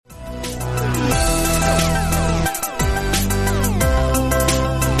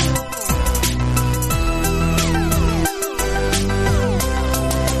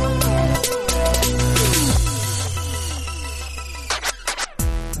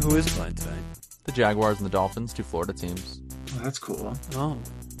Who is playing today? The Jaguars and the Dolphins, 2 Florida teams. Oh, that's cool. Oh.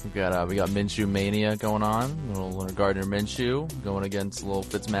 We got Minshew Mania going on. Little Gardner Minshew going against little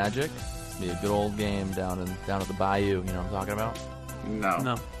Fitzmagic. It's gonna be a good old game down at the Bayou. You know what I'm talking about?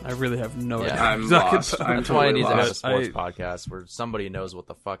 No, I really have no idea. I'm lost. I'm That's why I totally need to have a lost. sports podcast where somebody knows what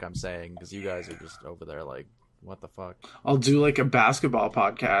the fuck I'm saying, because you guys are just over there like, what the fuck? I'll do like a basketball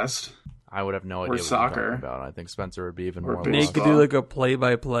podcast. I would have no idea Or what soccer. you're talking about. I think Spencer would be even Or more baseball. Nate lost. could do like a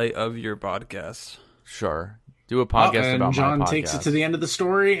play-by-play of your podcast. Sure. Do a podcast and about John my podcast. takes it to the end of the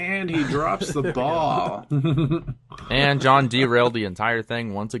story, and he drops the ball. And John derailed the entire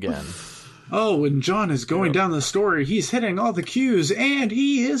thing once again. Oh, when John is going down the story, he's hitting all the cues, and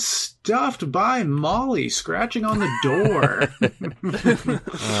he is stuffed by Molly scratching on the door.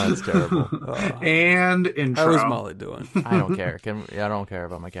 Oh, that's terrible. And intro. How is Molly doing? I don't care. I don't care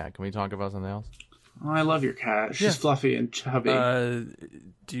about my cat. Can we talk about something else? Oh, I love your cat. She's fluffy and chubby.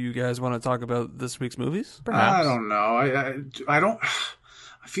 Do you guys want to talk about this week's movies? Perhaps. I don't know. I don't.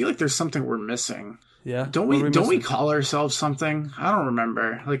 I feel like there's something we're missing. Yeah. Don't we call ourselves something? I don't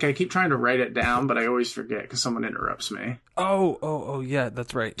remember. Like, I keep trying to write it down, but I always forget because someone interrupts me. Oh, yeah,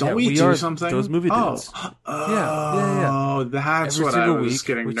 that's right. Don't yeah, we do are something? Those movie dudes. Yeah. Oh, that's Every what I single was week,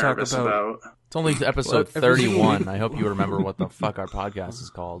 getting we talk nervous about- about. It's only episode What? Every single 31. I hope you remember what the fuck our podcast is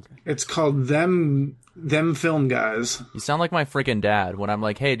called. It's called Them Film Guys. You sound like my freaking dad. When I'm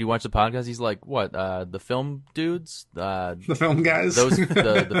like, hey, do you watch the podcast? He's like, what, the film dudes? The Film Guys?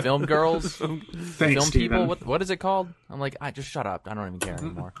 The film girls? Thanks, Film Steven. people? What is it called? I'm like, just shut up. I don't even care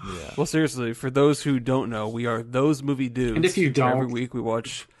anymore. Yeah. Well, seriously, for those who don't know, we are Those Movie Dudes. And if you don't- every week we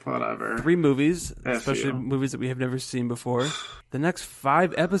watch Whatever. 3 movies, F especially you. movies that we have never seen before. The next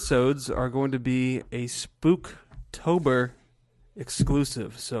 5 episodes are going to be a Spooktober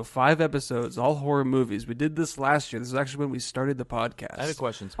exclusive. So 5 episodes, all horror movies. We did this last year. This is actually when we started the podcast. I have a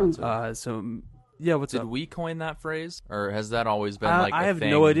question, Spencer. Yeah, what's Did up? we coin that phrase? Or has that always been like I a have thing?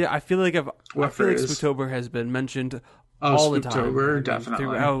 no idea. I feel like phrase? Spooktober has been mentioned Oh, all the time. Spooktober, definitely.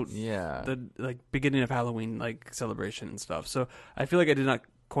 Throughout Yeah. the beginning of Halloween celebration and stuff. So I feel like I did not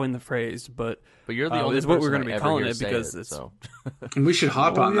coin the phrase, but But you're the only it's what person we're I going to be ever calling hear it say because it, it's so. And we should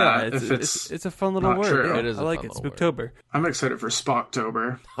hop on that if it's a fun little not word. true. Yeah, It is I a like fun it. little word. Spooktober. I'm excited for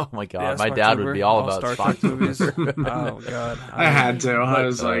Spocktober. Oh my god, Yeah, my dad would Spocktober, be all all about Star Trek Spock movies. Oh god, I had to. I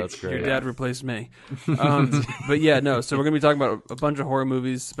was like, that's great. Your dad replaced me. But yeah, no. So we're going to be talking about a bunch of horror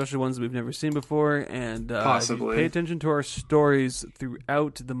movies, especially ones that we've never seen before. And Possibly. pay attention to our stories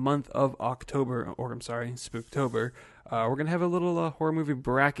throughout the month of October, or I'm sorry, Spooktober. We're going to have a little horror movie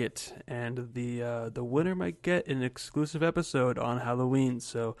bracket, and the winner might get an exclusive episode on Halloween.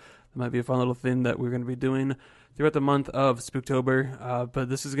 So that might be a fun little thing that we're going to be doing throughout the month of Spooktober. But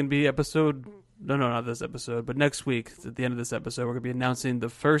this is going to be no, not this episode, but next week, at the end of this episode, we're going to be announcing the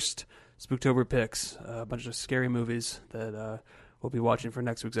first Spooktober picks, a bunch of scary movies that we'll be watching for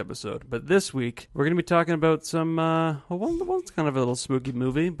next week's episode. But this week, we're going to be talking about some, one's kind of a little spooky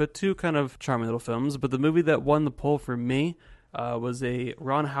movie, but 2 kind of charming little films. But the movie that won the poll for me was a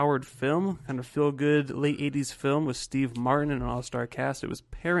Ron Howard film, kind of feel-good late 80s film with Steve Martin and an all-star cast. It was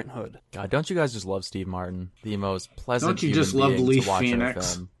Parenthood. God, don't you guys just love Steve Martin? The most pleasant Don't you human just love being Lee to watch in a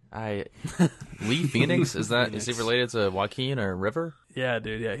Phoenix? film. Lee Phoenix? Is he related to Joaquin or River? Yeah,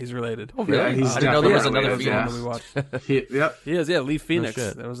 dude, yeah, he's related. Oh, Yeah, he's I didn't know there was definitely another related, Phoenix. yeah. That we watched. Yep. He is, yeah, Lee Phoenix.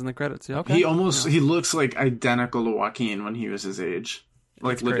 shit. That was in the credits, yeah. Okay. He looks like identical to Joaquin when he was his age.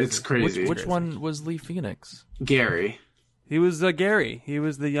 Like, it's crazy. Which one was Lee Phoenix? Gary. He was Gary. He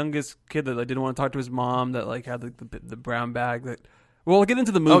was the youngest kid that didn't want to talk to his mom. That had the brown bag. That we'll get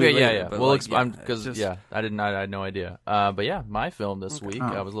into the movie. Okay, later, yeah. but, Well, it's just- I had no idea. But yeah, my film this week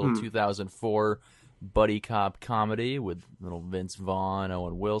was a little 2004 buddy cop comedy with little Vince Vaughn,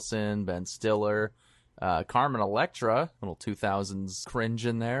 Owen Wilson, Ben Stiller, Carmen Electra, little 2000s cringe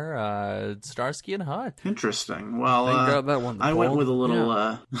in there, Starsky and Hutch. Interesting. Well, Thank God that won the I went poll. with a little.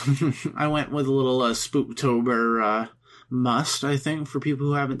 I went with a little Spooktober must. I think for people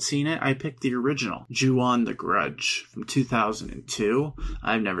who haven't seen it, I picked the original Ju-on the Grudge from 2002.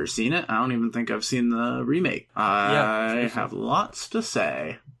 I've never seen it. I don't even think I've seen the remake. I have lots to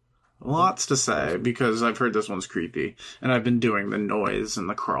say. Lots to say because I've heard this one's creepy, and I've been doing the noise and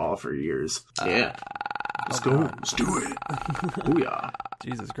the crawl for years. Yeah. Let's go. Let's do it. Oh yeah.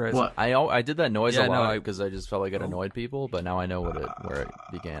 Jesus Christ. What? I did that noise Yeah, a no, lot because I just felt like it annoyed people, but now I know where it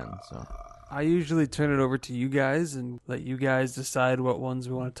began. So I usually turn it over to you guys and let you guys decide what ones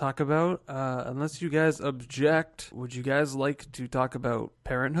we want to talk about. Unless you guys object, would you guys like to talk about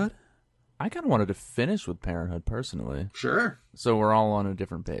Parenthood? I kind of wanted to finish with Parenthood personally, Sure. so we're all on a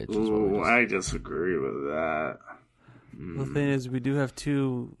different page. is what we Ooh, just- I disagree with that. The thing is, we do have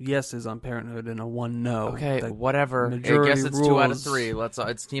 2 yeses on Parenthood and a 1 no. Okay, The whatever. I majority guess it's rules. 2 out of 3.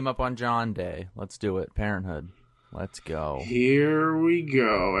 It's team up on John Day. Let's do it. Parenthood. Let's go. Here we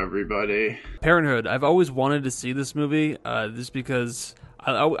go, everybody. Parenthood. I've always wanted to see this movie, just because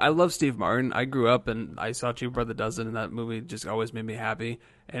I love Steve Martin. I grew up and I saw Cheaper by the Dozen, and that movie just always made me happy.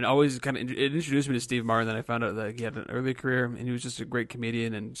 And always kind of it introduced me to Steve Martin. Then I found out that he had an early career, and he was just a great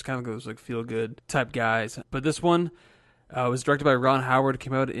comedian and just kind of those like feel good type guys. But this one. Was directed by Ron Howard,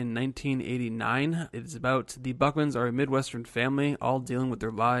 came out in 1989. It's about the Buckmans are a Midwestern family, all dealing with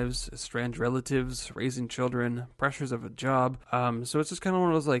their lives, estranged relatives, raising children, pressures of a job. So it's just kind of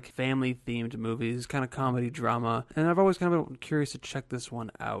one of those like family-themed movies, kind of comedy drama. And I've always kind of been curious to check this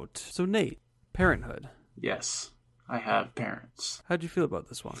one out. So Nate, Parenthood. Yes, I have parents. How'd you feel about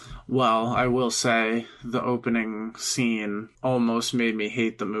this one? Well, I will say the opening scene almost made me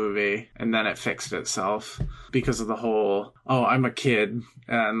hate the movie, and then it fixed itself because of the whole, oh, I'm a kid,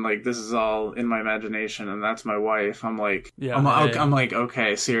 and like this is all in my imagination, and that's my wife. I'm like, I'm like,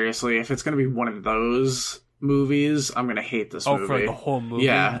 okay, seriously, if it's gonna be one of those movies, I'm gonna hate this movie. Oh, for the whole movie?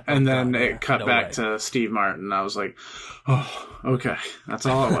 Yeah, and then it cut back to Steve Martin. I was like, oh, okay, that's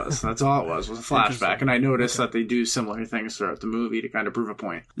all it was. That's all it was a flashback. And I noticed that they do similar things throughout the movie to kind of prove a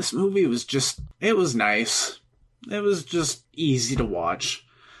point. This movie was it was nice. It was just easy to watch.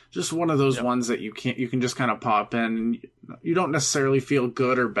 Just one of those ones that you can just kind of pop in. You don't necessarily feel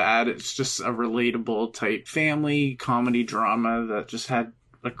good or bad. It's just a relatable type family comedy drama that just had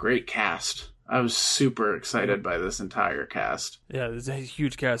a great cast. I was super excited by this entire cast. Yeah, there's a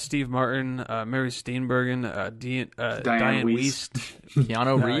huge cast. Steve Martin, Mary Steenburgen, Diane Wiest,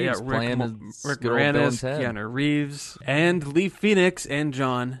 Keanu Reeves playing Rick Moranis, Keanu Reeves, and Lee Phoenix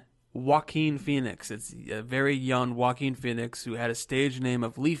and Joaquin Phoenix. It's a very young Joaquin Phoenix who had a stage name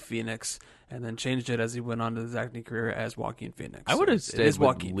of Leaf Phoenix and then changed it as he went on to his acting career as Joaquin Phoenix. I would have stayed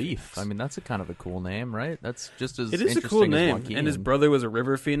with Leaf. Phoenix. I mean, that's a kind of a cool name, right? That's just as it is interesting a cool name. as Joaquin. And his brother was a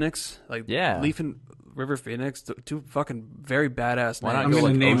River Phoenix. Like, yeah. Leaf and River Phoenix, two fucking very badass names. Why not I'm go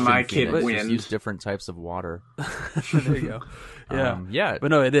going like to name Ocean my kid Phoenix? Wind. Just use different types of water. There you go. Yeah, yeah.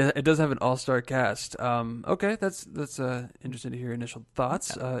 But no, it does have an all-star cast. Okay, that's interesting to hear initial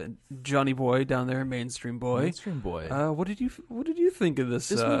thoughts. Johnny Boy down there, mainstream boy. What did you think of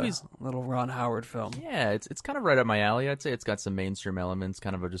this movie's little Ron Howard film? Yeah, it's kind of right up my alley. I'd say it's got some mainstream elements,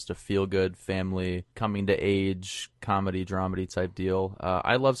 kind of just a feel-good family coming to age comedy dramedy type deal.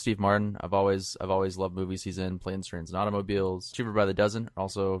 I love Steve Martin. I've always loved movies he's in. Planes, Trains, and Automobiles. Cheaper by the Dozen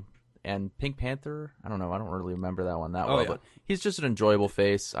also. And Pink Panther, I don't know. I don't really remember that one that well, but he's just an enjoyable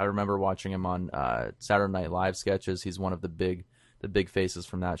face. I remember watching him on Saturday Night Live sketches. He's one of the big faces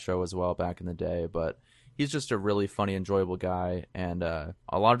from that show as well back in the day. But he's just a really funny, enjoyable guy. And a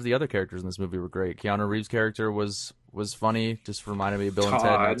lot of the other characters in this movie were great. Keanu Reeves' character was funny. Just reminded me of Bill and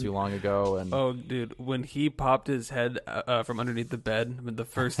Ted not too long ago. And oh, dude, when he popped his head from underneath the bed, the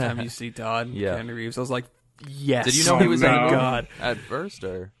first time you see Todd, Keanu Reeves, I was like, yes. Did you know he was in God at first,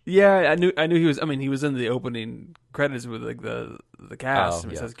 or? Yeah, I knew he was. I mean, he was in the opening credits with like the cast.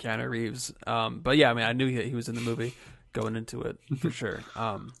 It says Keanu Reeves. But yeah, I mean, I knew he was in the movie going into it for sure.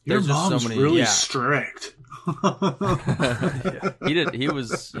 Your mom's really strict. He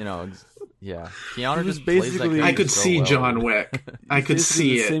was, yeah. Keanu just basically. plays I could so see well. John Wick. I could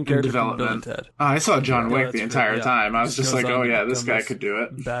see it in development. I saw John Wick the entire time. I was just like, oh yeah, this guy could do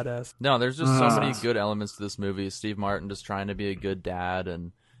it. Badass. No, there's just so many good elements to this movie. Steve Martin just trying to be a good dad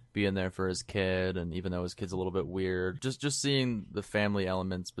and being there for his kid, and even though his kid's a little bit weird, just seeing the family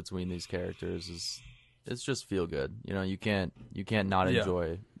elements between these characters it's just feel good. You can't not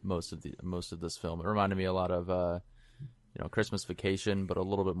enjoy most of this film. It reminded me a lot of Christmas Vacation, but a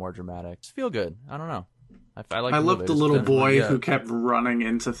little bit more dramatic. Just feel good. I don't know. I love the little boy who kept running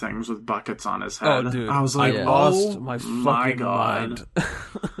into things with buckets on his head. Oh, dude. I was like, lost my fucking God. mind.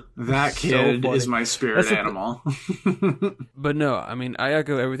 That kid is my spirit animal. But no, I mean, I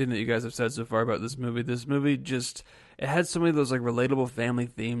echo everything that you guys have said so far about this movie. This movie just, it had so many of those like relatable family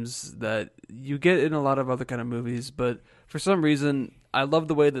themes that you get in a lot of other kind of movies, but for some reason, I love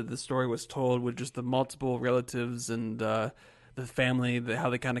the way that the story was told with just the multiple relatives and the family, how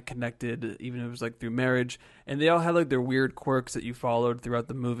they kind of connected, even if it was like through marriage, and they all had like their weird quirks that you followed throughout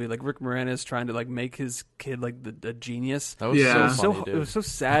the movie. Like Rick Moranis trying to like make his kid like a genius. That was so funny, dude. It was so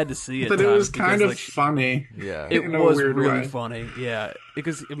sad to see it, but it was kind of funny. Yeah, it was really funny. Yeah,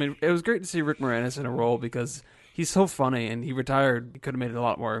 because I mean, it was great to see Rick Moranis in a role because he's so funny, and he retired. He could have made a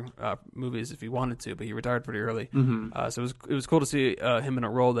lot more movies if he wanted to, but he retired pretty early. Mm-hmm. So it was cool to see him in a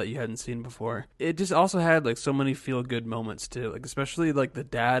role that you hadn't seen before. It just also had like so many feel good moments too, like especially like the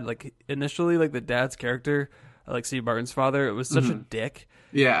dad. Like initially, like the dad's character, like Steve Martin's father, it was such a dick.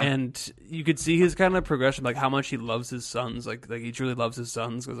 Yeah. And you could see his kind of progression, like how much he loves his sons. Like he truly loves his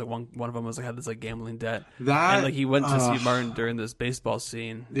sons, because like one of them was like had this like gambling debt. And like he went to Steve Martin during this baseball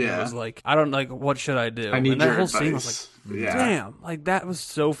scene. Yeah. And was like, I don't like, what should I do? I need and that your whole advice. scene was like, damn, like that was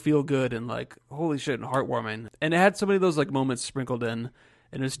so feel good and like holy shit and heartwarming. And it had so many of those like moments sprinkled in.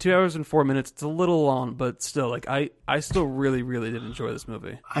 And it was 2 hours and 4 minutes. It's a little long, but still, like I still really, really did enjoy this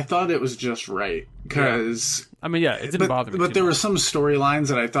movie. I thought it was just right because I mean, yeah, it didn't bother me. But too there much. were some storylines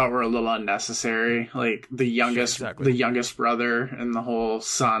that I thought were a little unnecessary, like the youngest brother and the whole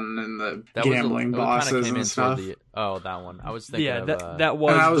son and the gambling bosses and stuff. That one. I was thinking. Yeah, of, that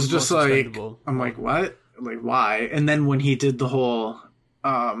was. And I was just like, I'm one. like, what? Like, why? And then when he did the whole.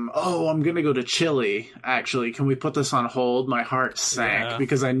 I'm gonna go to Chile, actually. Can we put this on hold? My heart sank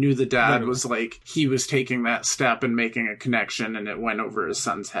because I knew the dad was like, he was taking that step and making a connection, and it went over his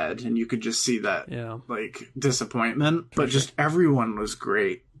son's head, and you could just see that, like, disappointment. But just everyone was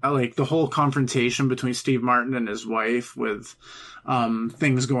great. Like, the whole confrontation between Steve Martin and his wife with,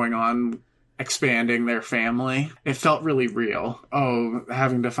 things going on, expanding their family. It felt really real.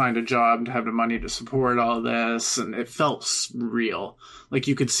 Having to find a job to have the money to support all this, and it felt real. Like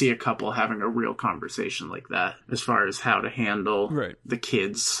you could see a couple having a real conversation like that as far as how to handle the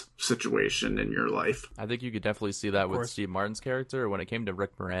kids' situation in your life. I think you could definitely see that with Steve Martin's character. When it came to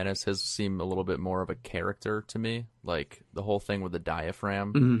Rick Moranis, his seemed a little bit more of a character to me. Like the whole thing with the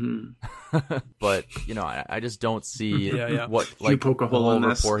diaphragm. But, you know, I just don't see what, like, the whole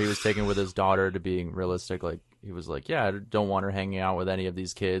rapport he was taking with his daughter to being realistic. Like, he was like, I don't want her hanging out with any of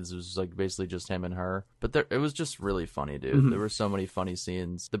these kids. It was like basically just him and her. But it was just really funny, dude. There were so many funny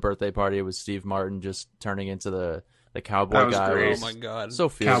scenes. The birthday party with Steve Martin just turning into the cowboy guy. Great. Oh my god. So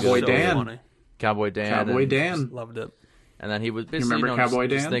feel Cowboy good. Dan. So funny. Cowboy Dan. Just loved it. And then he was basically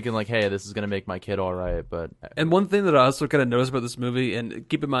just thinking like, hey, this is going to make my kid all right. But and one thing that I also kind of noticed about this movie, and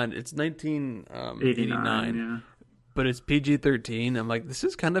keep in mind, it's 1989. But it's PG-13. I'm like, this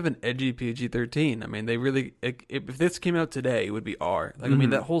is kind of an edgy PG-13. I mean, they really... If this came out today, it would be R. Like, I mean,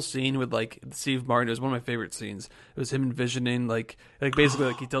 that whole scene with, like, Steve Martin is one of my favorite scenes. It was him envisioning, like basically,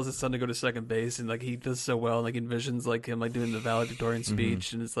 like, he tells his son to go to second base, and, like, he does so well, and, like, envisions, like, him, like, doing the valedictorian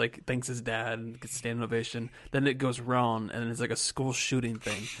speech, and it's, like, thanks his dad, and gets standing ovation. Then it goes wrong, and it's, like, a school shooting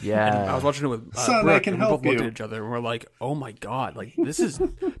thing. Yeah. And I was watching it with Son, Brooke, I can and we help both looked you. at each other, and we're like, oh, my God. Like, this is...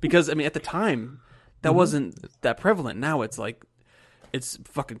 Because, I mean, at the time... That wasn't that prevalent. Now it's like, it's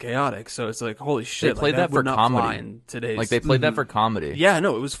fucking chaotic. So it's like, holy shit. They played like, that for comedy. In today's... Like, they played that for comedy. Yeah,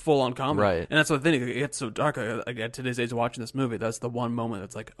 no, it was full on comedy. Right. And that's the thing. It gets so dark. Like, at today's age, watching this movie, that's the one moment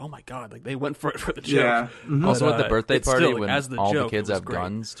that's like, oh my God. Like, they went for it for the joke. Yeah. But, Also at the birthday party, still, like, when as the all joke, the kids it was have great.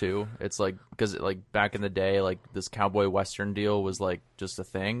 guns, too. It's like, because, like, back in the day, like, this cowboy western deal was, like, just a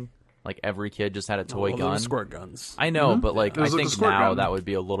thing. Like, every kid just had a toy gun. Squirt guns. I know, but, like, I think now gun. that would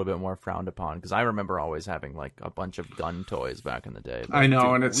be a little bit more frowned upon. Because I remember always having, like, a bunch of gun toys back in the day. But, I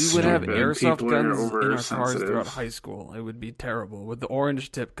know, and it's We would have stupid. airsoft People are guns in our cars oversensitive. throughout high school. It would be terrible. With the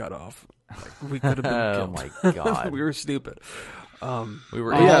orange tip cut off. Like, we could have been Oh, killed. my God. We were stupid. we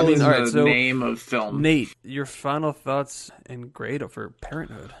were... Yeah, I mean, in all right, the so- name of film. Nate, your final thoughts and grade for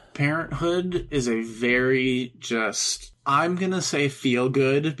Parenthood. Parenthood is a very I'm gonna say feel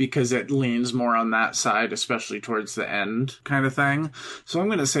good because it leans more on that side, especially towards the end kind of thing. So I'm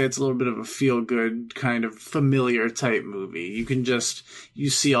gonna say it's a little bit of a feel good kind of familiar type movie. You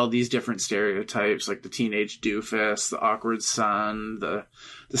see all these different stereotypes like the teenage doofus, the awkward son, the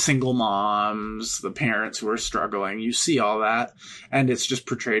single moms, the parents who are struggling. You see all that, and it's just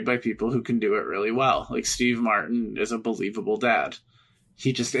portrayed by people who can do it really well. Like Steve Martin is a believable dad.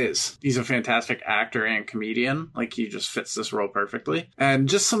 He just is. He's a fantastic actor and comedian. Like, he just fits this role perfectly. And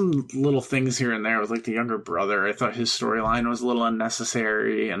just some little things here and there with, like, the younger brother. I thought his storyline was a little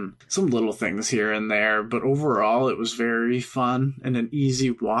unnecessary, and some little things here and there. But overall, it was very fun and an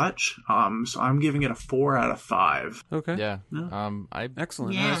easy watch. So I'm giving it a 4 out of 5. Okay. Yeah.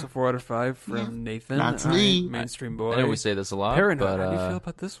 Excellent. Yeah. That's a 4 out of 5 from Nathan. That's All me. right, mainstream boy. I know we say this a lot, Parenthood. but How do you feel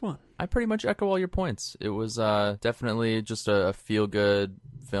about this one? I pretty much echo all your points. It was definitely just a feel-good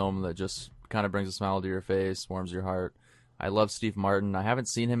film that just kind of brings a smile to your face, warms your heart. I love Steve Martin. I haven't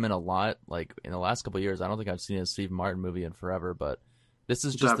seen him in a lot. Like, in the last couple of years, I don't think I've seen a Steve Martin movie in forever, but this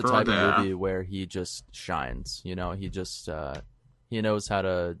is just the type of movie where he just shines. You know, he just he knows how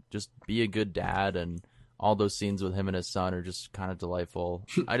to just be a good dad, and all those scenes with him and his son are just kind of delightful.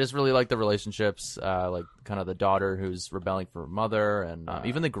 I just really like the relationships, like kind of the daughter who's rebelling for her mother, and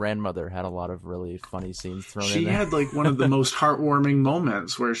even the grandmother had a lot of really funny scenes thrown in She there. had, like, one of the most heartwarming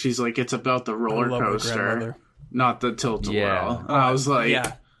moments where she's like, it's about the roller I love the coaster, grandmother. not the tilt-a-whirl. Yeah. And I was like,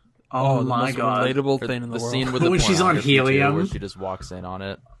 Yeah. Oh the my most god. relatable thing in the The world. scene with the When she's on pornography, too, helium. where she just walks in on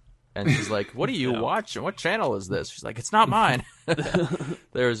it. And she's like, "What are you watching? What channel is this?" She's like, "It's not mine."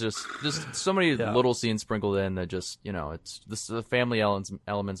 There's just so many little scenes sprinkled in that just, it's the family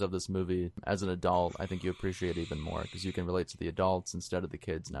elements of this movie. As an adult, I think you appreciate it even more because you can relate to the adults instead of the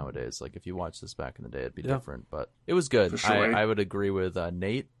kids nowadays. Like if you watched this back in the day, it'd be different. But it was good. Sure. I would agree with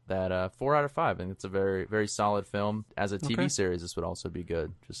Nate that 4 out of 5. I think it's a very, very solid film. As a TV series, this would also be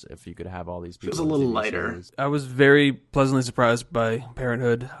good. Just if you could have all these people. It was a little lighter. Series. I was very pleasantly surprised by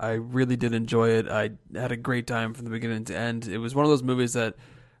Parenthood. I really did enjoy it. I had a great time from the beginning to end. It was one of those movies that,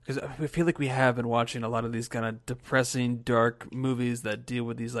 because I feel like we have been watching a lot of these kind of depressing, dark movies that deal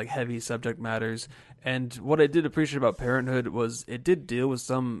with these like heavy subject matters. And what I did appreciate about Parenthood was it did deal with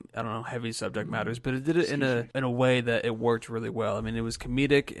some, I don't know, heavy subject matters, but it did it in a way that it worked really well. I mean, it was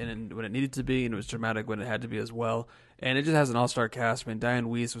comedic and when it needed to be, and it was dramatic when it had to be as well. And it just has an all-star cast. I mean, Diane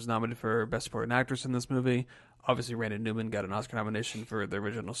Weiss was nominated for Best Supporting Actress in this movie. Obviously, Randy Newman got an Oscar nomination for the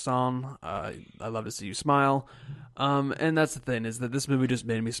original song, I Love to See You Smile. And that's the thing, is that this movie just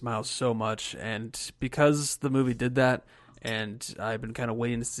made me smile so much. And because the movie did that, and I've been kind of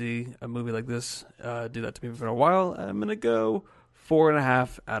waiting to see a movie like this do that to me for a while, I'm going to go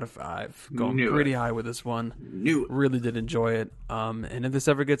 4.5 out of 5. Going pretty high with this one. Really did enjoy it. And if this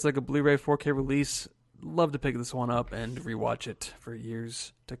ever gets like a Blu-ray 4K release, love to pick this one up and rewatch it for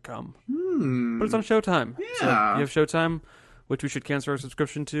years to come. But it's on Showtime. Yeah. So if you have Showtime, which we should cancel our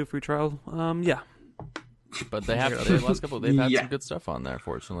subscription to, free trial. Yeah. But they've had some good stuff on there,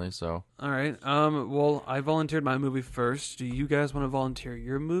 fortunately. So All right. Well, I volunteered my movie first. Do you guys want to volunteer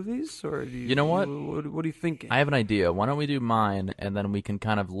your movies, or do you? You know what? What are you thinking? I have an idea. Why don't we do mine, and then we can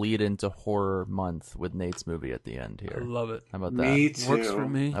kind of lead into horror month with Nate's movie at the end here. I love it. How about that? Me too. Works for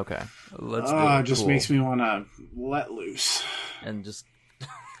me. Okay. Let's do it. It just Cool. makes me want to let loose. And just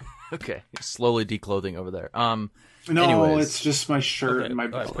okay, slowly declothing over there. No, anyways. it's just my shirt Okay. and my All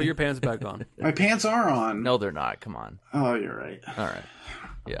right, belly. put your pants back on. My pants are on. No, they're not. Come on. Oh, you're right. All right.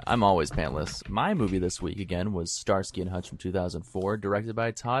 Yeah, I'm always pantless. My movie this week, again, was Starsky and Hutch from 2004, directed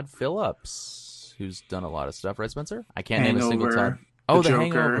by Todd Phillips, who's done a lot of stuff, right, Spencer? I can't name a single Hangover, Todd. Oh, The The Joker.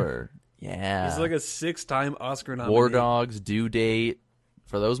 Hangover. Yeah. He's like a 6-time Oscar nominee. War Dogs, Due Date.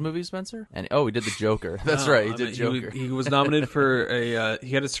 For those movies, Spencer? And he did The Joker. That's right, he did Joker. He was nominated for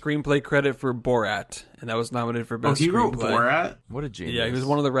he had a screenplay credit for Borat, and that was nominated for best He wrote screenplay. Borat? What a genius. Yeah, he was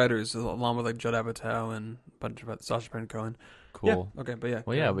one of the writers, along with like Judd Apatow and a bunch of Sacha Baron Cohen. Cool. Yeah, okay, but yeah.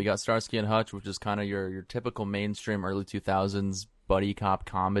 Well, yeah, we got Starsky and Hutch, which is kind of your typical mainstream early 2000s buddy cop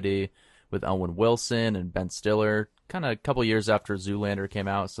comedy with Owen Wilson and Ben Stiller. Kind of a couple years after Zoolander came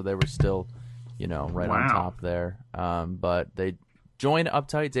out, so they were still, right on top there. But they joined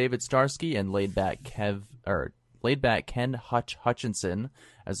uptight David Starsky and laid back Ken Hutchinson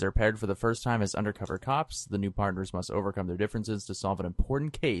as they're paired for the first time as undercover cops. The new partners must overcome their differences to solve an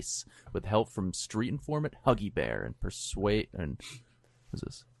important case with help from street informant Huggy Bear and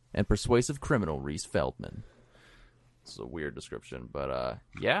persuasive criminal Reese Feldman. This is a weird description, but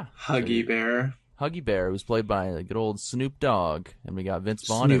yeah. Huggy Bear. Huggy Bear, who's played by a good old Snoop Dogg, and we got Vince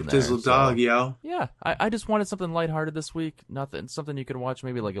Vaughn in Snoop there. Dizzle Dog, yo. Yeah, I just wanted something lighthearted this week. Something you could watch,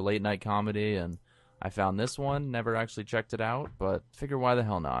 maybe like a late night comedy, and I found this one. Never actually checked it out, but figure why the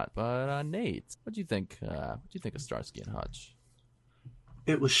hell not. But Nate, what do you think? What do you think of Starsky and Hutch?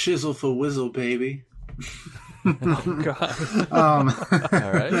 It was shizzle for whizzle, baby. Oh, God.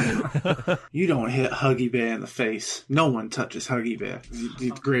 All right. You don't hit Huggy Bear in the face. No one touches Huggy Bear. The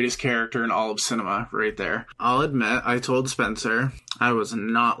greatest character in all of cinema, right there. I'll admit, I told Spencer I was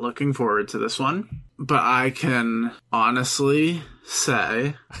not looking forward to this one, but I can honestly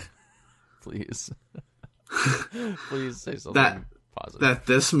say Please. Please say something positive. that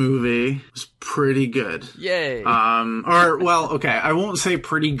this movie was pretty good. Yay. I won't say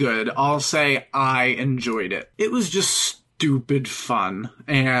pretty good. I'll say I enjoyed it. It was just stupid fun,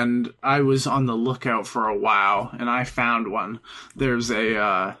 and I was on the lookout for a while, and I found one. There's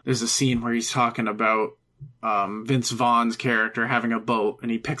a scene where he's talking about Vince Vaughn's character having a boat, and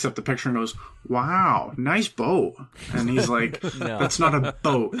he picks up the picture and goes, "Wow, nice boat." And he's like, No. "That's not a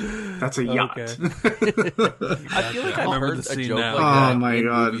boat. That's a yacht." Okay. I feel like I I've remember heard the a scene joke now. like Oh that my in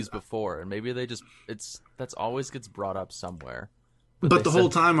God. movies before, and maybe that's always gets brought up somewhere. But they the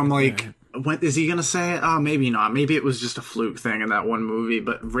whole said- time I'm like, when is he gonna say it? Oh, maybe not. Maybe it was just a fluke thing in that one movie.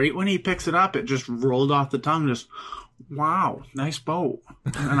 But right when he picks it up, it just rolled off the tongue. Just, wow, nice boat.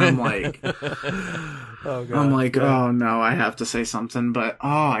 And I'm like, Oh god. I'm like, oh no, I have to say something, but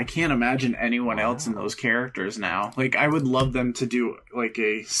I can't imagine anyone else in those characters now. Like, I would love them to do like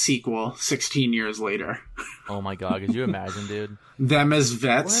a sequel 16 years later. Oh my god, could you imagine, dude? Them as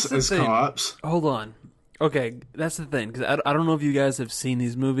vets, the as thing. cops. Hold on. Okay, that's the thing, because I don't know if you guys have seen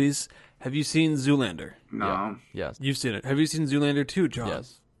these movies. Have you seen Zoolander? No. Yeah. Yes. You've seen it. Have you seen Zoolander 2, John?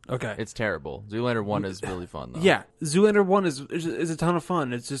 Yes. Okay. It's terrible. Zoolander 1 is really fun, though. Yeah, Zoolander 1 is a ton of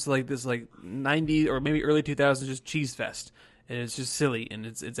fun. It's just like this like 90s or maybe early 2000s just cheese fest. And it's just silly and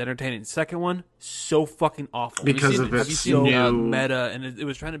it's entertaining. Second one, so fucking awful. Because of Have you its seen new... meta and it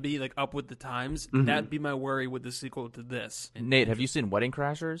was trying to be like up with the times. Mm-hmm. That'd be my worry with the sequel to this. Nate, have you seen Wedding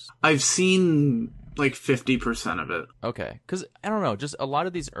Crashers? I've seen like 50% of it. Okay. Because, I don't know, just a lot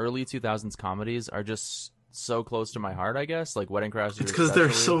of these early 2000s comedies are just so close to my heart, I guess. Like Wedding Crashers. It's because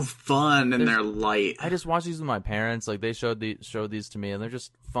they're so fun and There's- they're light. I just watched these with my parents. Like they showed these to me, and they're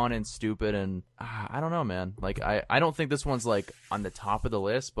just fun and stupid. And I don't know, man. Like I don't think this one's like on the top of the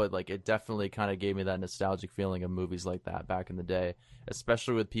list, but like it definitely kind of gave me that nostalgic feeling of movies like that back in the day,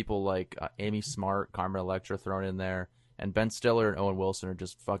 especially with people like Amy Smart, Carmen Electra thrown in there, and Ben Stiller and Owen Wilson are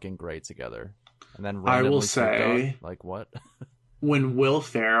just fucking great together. And then I will randomly Snoop Dogg, say, like what? when Will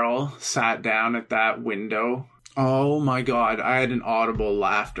Ferrell sat down at that window, oh my god, I had an audible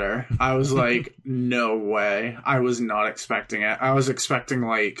laughter. I was like, no way. I was not expecting it. I was expecting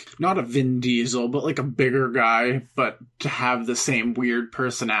like, not a Vin Diesel, but like a bigger guy, but to have the same weird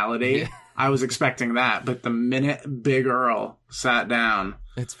personality. I was expecting that, but the minute Big Earl sat down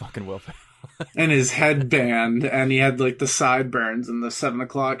It's fucking Will Ferrell. and his headband and he had like the sideburns and the 7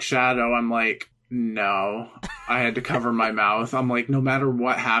 o'clock shadow, I'm like, no. I had to cover my mouth. I'm like, no matter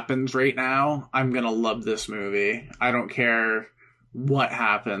what happens right now, I'm gonna love this movie. I don't care what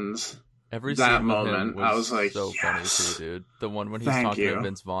happens. Every That scene with him moment, I was like, so yes. funny too, dude. The one when he's Thank talking you. to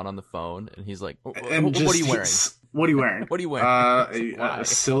Vince Vaughn on the phone, and he's like, And "What are you wearing? What are you wearing? What are you wearing?" A Why?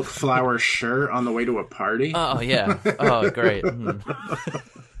 silk flower shirt on the way to a party. Oh yeah. Oh great.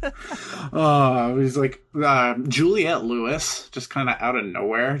 He's like Juliette Lewis, just kind of out of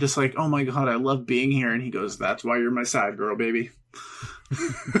nowhere, just like, oh my god, I love being here, and he goes, "That's why you're my side girl, baby."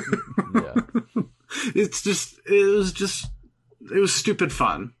 Yeah. It was stupid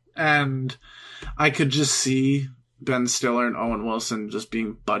fun, and I could just see Ben Stiller and Owen Wilson just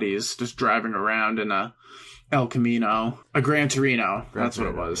being buddies, just driving around in a El Camino, a Gran Torino. That's what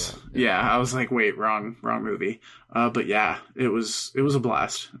it Torino, was. yeah. Yeah, I was like, wait, wrong movie. But yeah, it was a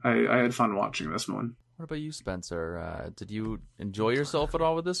blast. I had fun watching this one. What about you, Spencer? Did you enjoy yourself at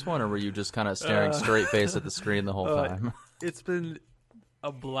all with this one, or were you just kind of staring straight face at the screen the whole time? It's been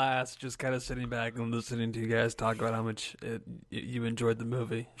a blast just kind of sitting back and listening to you guys talk about how much you enjoyed the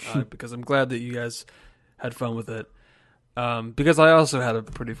movie, because I'm glad that you guys had fun with it. Because I also had a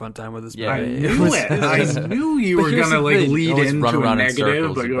pretty fun time with this movie. Yeah, I knew it. I knew you But were here's gonna the like thing. lead Always run into a around in negative,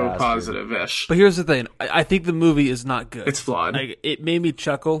 circles, but you go bastard. positive-ish. But here's the thing. I think the movie is not good. It's flawed. Like, it made me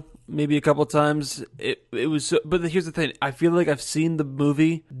chuckle maybe a couple times. It was so, but here's the thing. I feel like I've seen the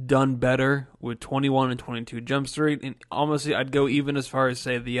movie done better with 21 and 22 Jump Street, and honestly, I'd go even as far as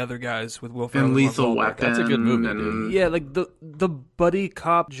say The Other Guys with Will Ferrell And Lethal Mark Wahlberg. Weapon. That's a good movie, and- dude. Yeah, like the buddy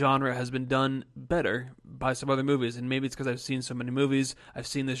cop genre has been done better by some other movies, and maybe it's because I've seen so many movies. I've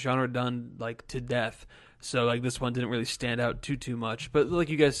seen this genre done like to death. So like this one didn't really stand out too much. But like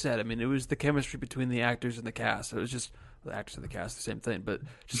you guys said, I mean, it was the chemistry between the actors and the cast. It was just the actors and the cast, the same thing. But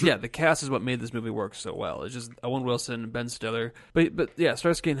just the cast is what made this movie work so well. It's just Owen Wilson, Ben Stiller, but yeah,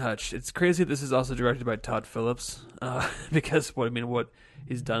 Starsky and Hutch. It's crazy this is also directed by Todd Phillips, because what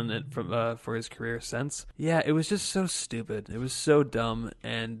he's done it from for his career since. Yeah, it was just so stupid. It was so dumb,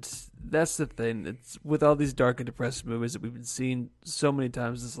 and that's the thing. It's with all these dark and depressed movies that we've been seeing so many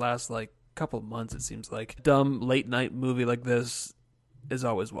times this last like couple of months. It seems like dumb late night movie like this is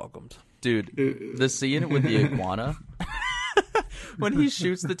always welcomed. Dude, the scene with the iguana, when he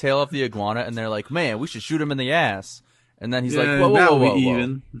shoots the tail off the iguana, and they're like, "Man, we should shoot him in the ass," and then he's like, "Whoa, that'll whoa, whoa, be whoa.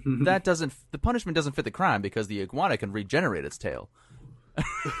 even. The punishment doesn't fit the crime because the iguana can regenerate its tail."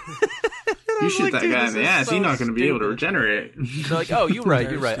 You shoot like, that dude, guy this in the is ass, so he's not going to be able to stupid. regenerate. They're like, "Oh, you're right.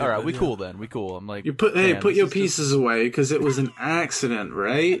 Very All right, we stupid, cool then. We cool." I'm like, You "Man, put this your is just- pieces away because it was an accident,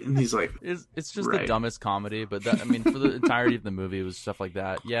 right? And he's like, It's just the Right. dumbest comedy, but that, I mean, for the entirety of the movie, it was stuff like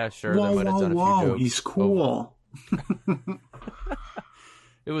that. Yeah, sure, they whoa, might have done a few whoa, jokes. he's cool.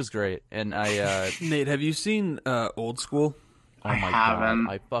 It was great, and I, Nate, have you seen Old School? oh I my haven't.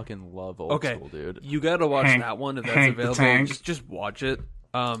 god, I fucking love old Okay, school, dude. you gotta watch Hank- that one if that's Hank the available. Tank. Just watch it.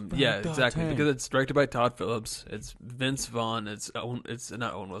 Yeah, the exactly. Tank. Because it's directed by Todd Phillips. It's Vince Vaughn. It's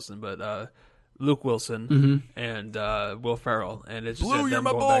not Owen Wilson, but Luke Wilson and Will Ferrell, and it's just Blue, them you're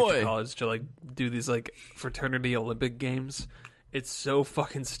my going back boy. to college to like do these like fraternity Olympic games. It's so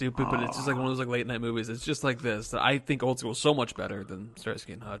fucking stupid, but it's just like one of those like late night movies. It's just like this. That I think Old School is so much better than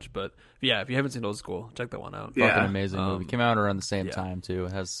Starsky and Hutch. But yeah, if you haven't seen Old School, check that one out. Fucking amazing movie. Came out around the same time too.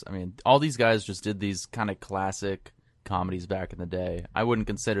 It has, I mean, all these guys just did these kind of classic comedies back in the day. I wouldn't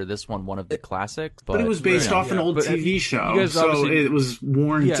consider this one of the classics, but it was based off an old But TV show, guys so obviously- it was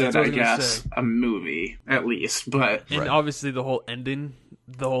warranted, that's what I I was gonna guess, say. a movie at least. But And obviously the whole ending,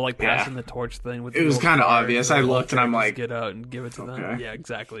 the whole like passing the torch thing with It was kind of obvious. I looked and I'm like, get out and give it to them. okay. Yeah,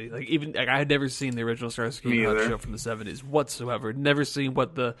 exactly. Like even like I had never seen the original Starsky Me and Hutch either. show from the 70s whatsoever. Never seen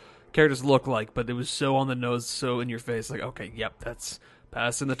what the characters look like, but it was so on the nose, so in your face. Like, okay, yep, that's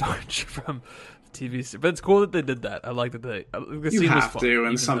passing the torch from TV. But it's cool that they did that. I like that they. The you scene was have fun, to, even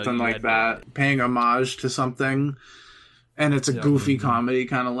and though something you like had that, paying homage to something, and it's a goofy Mm-hmm. comedy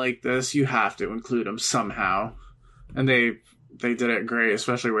kind of like this. You have to include him somehow, and they did it great,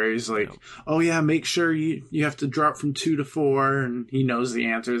 especially where he's like, "Oh yeah, make sure you have to drop from 2 to 4," and he knows the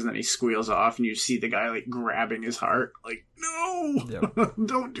answers, and then he squeals off, and you see the guy like grabbing his heart, like, "No,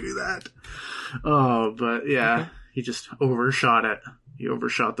 don't do that." Oh, but yeah, he just overshot it. He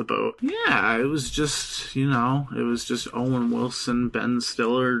overshot the boat. Yeah, it was just, it was just Owen Wilson, Ben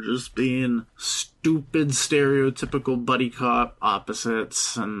Stiller just being stupid, stereotypical buddy cop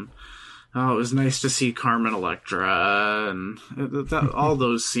opposites. And it was nice to see Carmen Electra. And all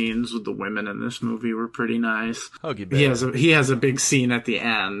those scenes with the women in this movie were pretty nice. He has a big scene at the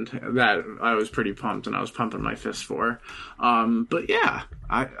end that I was pretty pumped, and I was pumping my fist for. But yeah,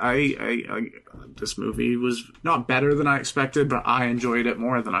 I this movie was not better than I expected, but I enjoyed it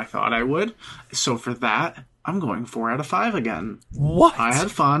more than I thought I would. So for that, I'm going 4 out of 5 again. What? I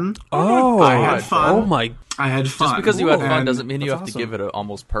had fun. Oh, I had fun. Oh my! I had fun. just because you had fun And- doesn't mean you that's have to awesome. give it an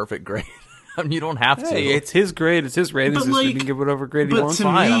almost perfect grade. I mean, you don't have to. Hey, it's his grade. It's his ratings. But, He can give whatever grade he but wants. to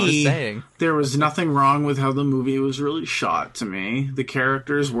Fine, I'm just me, saying. there was nothing wrong with how the movie was really shot to me. The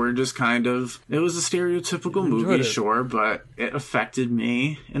characters were just kind of... It was a stereotypical movie, it. sure, but it affected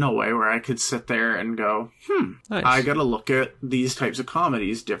me in a way where I could sit there and go, Nice. I gotta look at these types of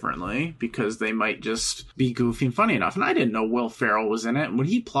comedies differently because they might just be goofy and funny enough. And I didn't know Will Ferrell was in it. When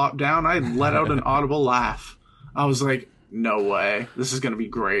he plopped down, I let out an audible laugh. I was like, no way. This is gonna be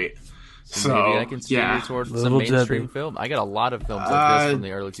great. So, Maybe I can steer you towards some Little mainstream Debbie. film. I got a lot of films like this from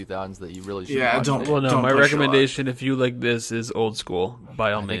the early 2000s that you really should watch. don't- Well, no, Don't my push your luck. recommendation, if you like this, is Old School.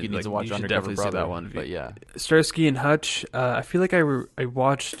 By all I think means, you need to watch you should Undercover definitely see Brother. that one. But yeah, Starsky and Hutch. I feel like I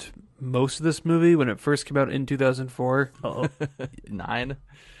watched most of this movie when it first came out in 2004. 9.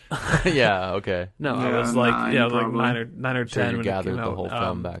 Yeah, okay. No, Yeah, I was like, 9 like probably. 9 or Sure, 10 you when it gathered came the out. whole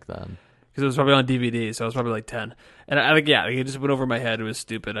film back then. Because it was probably on DVD, so I was probably like 10. And it just went over my head. It was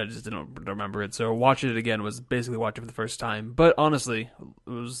stupid. I just didn't remember it. So watching it again was basically watching it for the first time. But honestly, it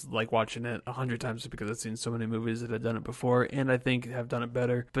was like watching it 100 times because I've seen so many movies that had done it before, and I think have done it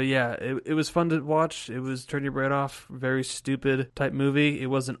better. But yeah, it was fun to watch. It was turn your brain off. Very stupid type movie. It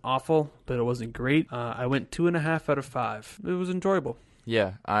wasn't awful, but it wasn't great. I went 2.5 out of 5. It was enjoyable.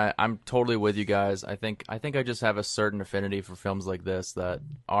 Yeah, I'm totally with you guys. I think I just have a certain affinity for films like this that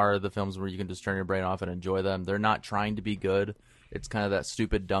are the films where you can just turn your brain off and enjoy them. They're not trying to be good. It's kind of that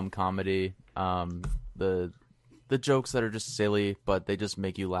stupid, dumb comedy. The jokes that are just silly, but they just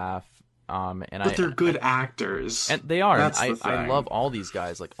make you laugh. But they're good actors. And they are. That's And the I thing. love all these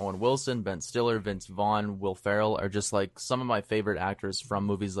guys. Like Owen Wilson, Ben Stiller, Vince Vaughn, Will Ferrell are just like some of my favorite actors from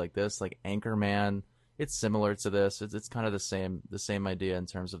movies like this, like Anchorman. It's similar to this. It's kind of the same idea in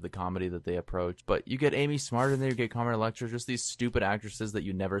terms of the comedy that they approach. But you get Amy Smart in there, you get Carmen Electra, just these stupid actresses that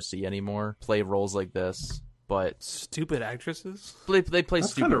you never see anymore play roles like this. But Stupid actresses? they play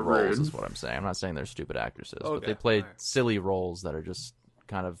That's stupid kinda roles, rude. is what I'm saying. I'm not saying they're stupid actresses, but Okay, they play alright. silly roles that are just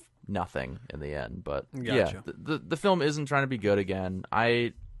kind of nothing in the end. But yeah, Gotcha. the film isn't trying to be good again.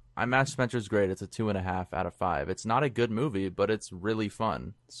 I Matt Spencer's great. It's a 2.5 out of 5. It's not a good movie, but it's really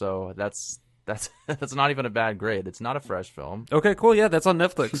fun. So that's not even a bad grade. It's not a fresh film. Okay, cool. Yeah, that's on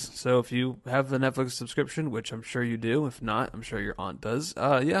Netflix. So if you have the Netflix subscription, which I'm sure you do, if not, I'm sure your aunt does.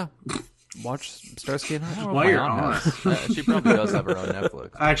 Yeah, watch Starsky and Hutch. Why My your aunt aunt? has. She probably does have her own Netflix.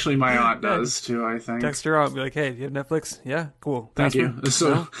 Actually, my aunt does too, I think. Text her out and be like, "Hey, do you have Netflix? Yeah, cool. Thank you. Password?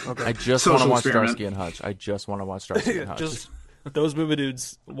 So, No? Okay. I just Social want to watch experiment. Starsky and Hutch. I just want to watch Starsky and Hutch. Just those movie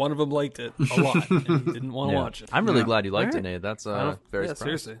dudes. One of them liked it a lot and didn't want to Yeah. watch it. I'm really Yeah. glad you liked it, Alright. Nate. That's I don't- very yeah,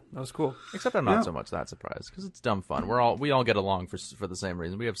 surprising. seriously, that was cool. Except I'm not Yeah. so much that surprised because it's dumb fun. We all get along for the same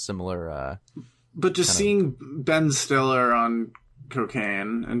reason. We have similar. but just seeing Ben Stiller on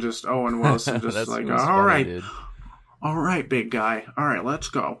cocaine and just Owen Wilson just That's like, it was all funny, right, dude. All right, big guy. All right, let's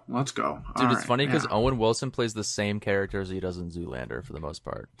go. Let's go. Dude, All it's right, funny because yeah. Owen Wilson plays the same character as he does in Zoolander for the most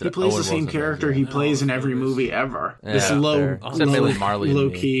part. He plays the same character he plays in every movie ever. This low, Except maybe Marley and low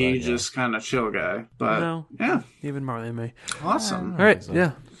Me, key, but, yeah. just kind of chill guy. But No, yeah, even Marley and me. awesome. All right,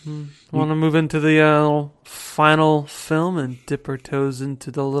 yeah. Want to move into the final film and dip our toes into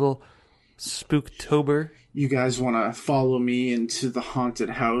the little Spooktober. You guys want to follow me into the haunted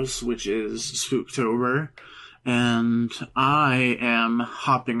house, which is Spooktober. And I am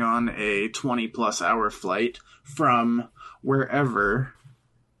hopping on a 20-plus hour flight from wherever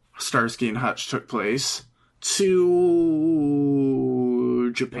Starsky and Hutch took place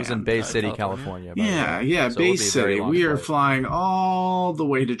to Japan. It was in Bay City, California. by the way. Yeah, So it Bay would be a very City. long We are flight. flying all the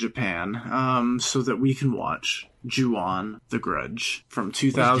way to Japan so that we can watch Ju-on, The Grudge from What does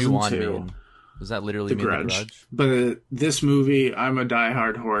Ju-on 2002. mean? Does that literally mean The Grudge? But this movie, I'm a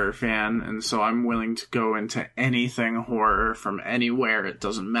diehard horror fan, and so I'm willing to go into anything horror from anywhere. It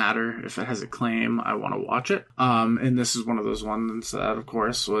doesn't matter if it has a claim. I want to watch it. And this is one of those ones that, of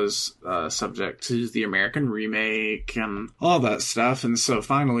course, was subject to the American remake and all that stuff. And so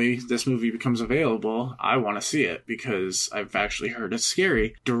finally, this movie becomes available. I want to see it because I've actually heard it's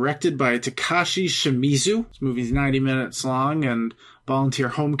scary. Directed by Takashi Shimizu. This movie's 90 minutes long, and volunteer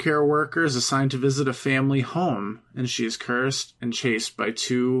home care worker is assigned to visit a family home, and she is cursed and chased by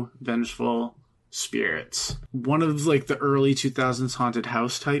two vengeful spirits. One of like the early 2000s haunted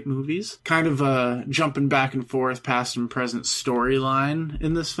house type movies. Kind of jumping back and forth past and present storyline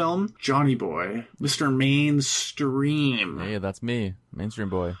in this film. Johnny Boy, Mr. Mainstream. Yeah, that's me. Mainstream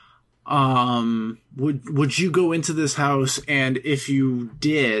boy. Would you go into this house, and if you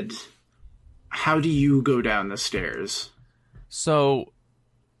did, how do you go down the stairs? So,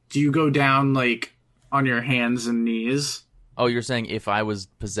 Do you go down, like, on your hands and knees? oh, you're saying if I was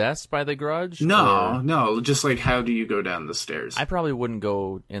possessed by the Grudge? No, Or- no, just, like, how do you go down the stairs? I probably wouldn't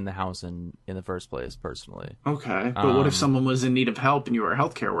go in the house in the first place, personally. Okay, but what if someone was in need of help and you were a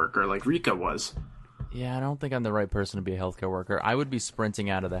healthcare worker, like Rika was? Yeah, I don't think I'm the right person to be a healthcare worker. I would be sprinting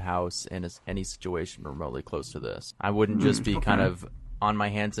out of the house in any situation remotely close to this. I wouldn't just be kind of on my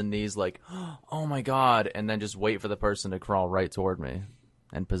hands and knees like, oh my god, and then just wait for the person to crawl right toward me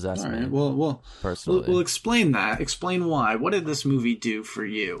and possess me. Well, personally. we'll explain that. Explain why. What did this movie do for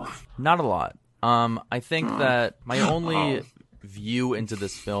you? Not a lot. I think that my only view into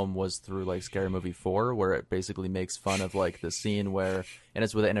this film was through like Scary Movie 4, where it basically makes fun of like the scene where, and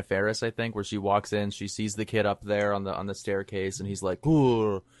it's with Anna Faris, I think, where she walks in, she sees the kid up there on the staircase, and he's like,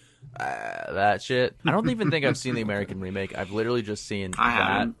 ooh, that shit. I don't even think I've seen the American remake. I've literally just seen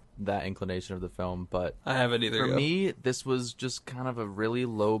that inclination of the film, but I haven't either. for me, this was just kind of a really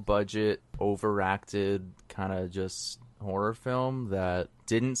low budget, overacted kind of just horror film that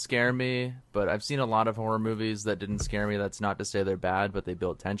didn't scare me. But I've seen a lot of horror movies that didn't scare me. That's not to say they're bad, but they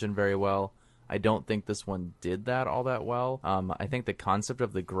built tension very well. I don't think this one did that all that well. I think the concept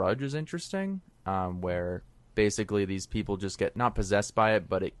of the Grudge is interesting, where basically these people just get not possessed by it,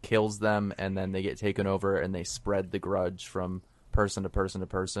 but it kills them, and then they get taken over and they spread the grudge from person to person to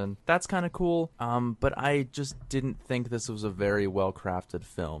person. That's kind of cool. But I just didn't think this was a very well-crafted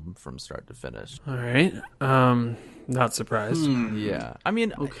film from start to finish. All right. Not surprised. Yeah. I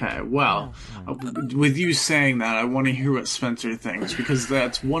mean, Okay, well, with you saying that, I want to hear what Spencer thinks, because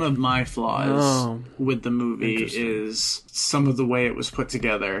that's one of my flaws with the movie is some of the way it was put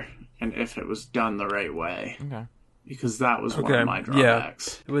together and if it was done the right way. okay. Because that was one of my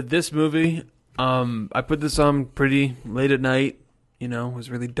drawbacks. With this movie, I put this on pretty late at night. You know, it was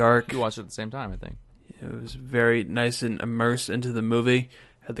really dark. You watched it at the same time, I think. It was very nice and immersed into the movie.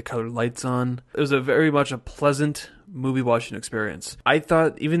 Had the colored lights on. It was very much a pleasant movie watching experience. I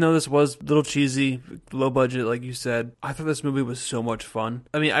thought, even though this was a little cheesy, low budget, like you said, I thought this movie was so much fun.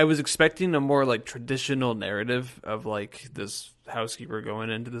 I mean, I was expecting a more like traditional narrative of like this housekeeper going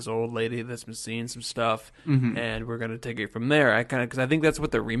into this old lady that's been seeing some stuff, and we're gonna take it from there. Because I think that's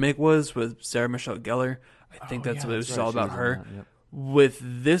what the remake was with Sarah Michelle Gellar. I think that's what it was all about her. Yep. With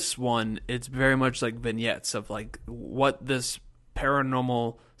this one, it's very much like vignettes of like what this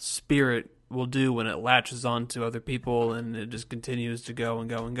paranormal spirit will do when it latches on to other people, and it just continues to go and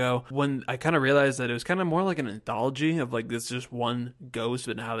go and go. When I kind of realized that it was kind of more like an anthology of like this just one ghost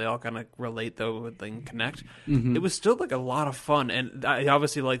and how they all kind of relate though and connect. It was still like a lot of fun, and I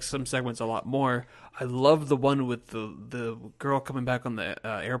obviously like some segments a lot more. I love the one with the girl coming back on the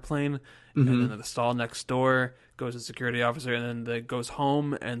airplane, and then the stall next door goes to the security officer, and then goes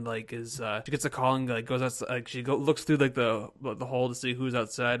home and like she gets a call and like goes outside, like looks through like the hole to see who's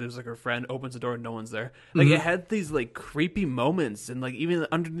outside. It was like her friend, opens the door and no one's there. Like it had these like creepy moments, and like even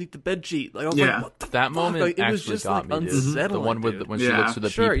underneath the bed sheet, like I was like, what the that fuck? moment Like, it was actually just got like me, dude. unsettling. The one with when she looks through the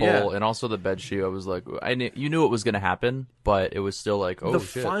peephole, and also the bed sheet. I was like, you knew it was gonna happen, but it was still like, oh the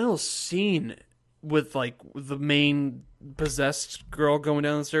shit. final scene with like the main possessed girl going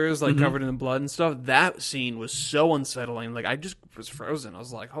down the stairs, like covered in blood and stuff. That scene was so unsettling. Like I just was frozen. I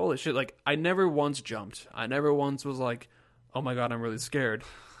was like, holy shit! Like I never once jumped. I never once was like, oh my god, I'm really scared.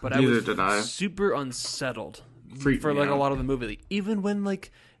 But I was super unsettled for like a lot of the movie. Like, even when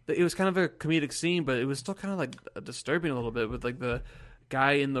like it was kind of a comedic scene, but it was still kind of like disturbing a little bit with like the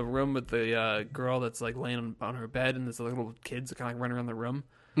guy in the room with the girl that's like laying on her bed, and there's like little kids that kind of like running around the room.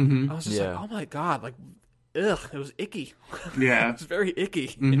 I was just like, oh my god, like, ugh, it was icky. Yeah. It was very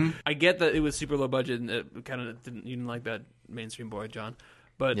icky. I get that it was super low budget, and it kind of didn't like that mainstream boy, John.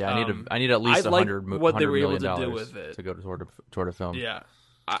 But yeah, I need at least what they were able $100 to do with it to go toward a film. Yeah.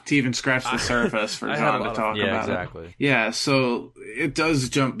 To even scratch the surface for John to talk about exactly. it. Yeah, so it does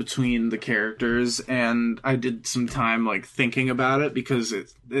jump between the characters, and I did some time like thinking about it because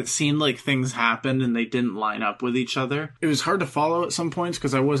it seemed like things happened and they didn't line up with each other. It was hard to follow at some points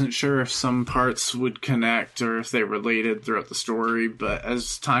because I wasn't sure if some parts would connect or if they related throughout the story, but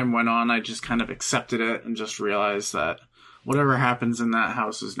as time went on, I just kind of accepted it and just realized that whatever happens in that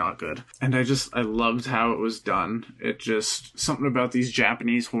house is not good. And I loved how it was done. It just, something about these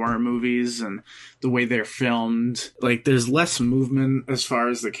Japanese horror movies and the way they're filmed. Like, there's less movement as far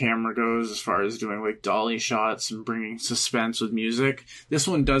as the camera goes, as far as doing, like, dolly shots and bringing suspense with music. This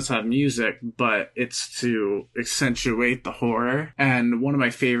one does have music, but it's to accentuate the horror. And one of my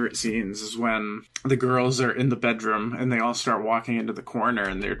favorite scenes is when the girls are in the bedroom and they all start walking into the corner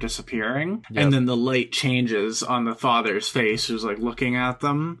and they're disappearing. Yep. And then the light changes on the father's face who's, like, looking at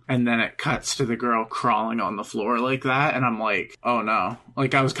them. And then it cuts to the girl crawling on the floor like that. And I'm like, oh no.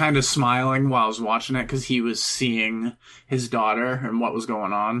 Like, I was kind of smiling while I was watching it because he was seeing his daughter and what was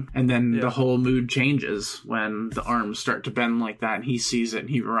going on. And then the whole mood changes when the arms start to bend like that and he sees it and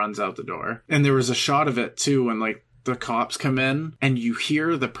he runs out the door. And there was a shot of it too when, like, the cops come in and you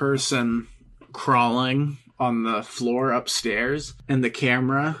hear the person crawling on the floor upstairs and the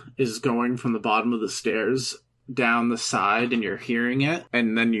camera is going from the bottom of the stairs down the side and you're hearing it,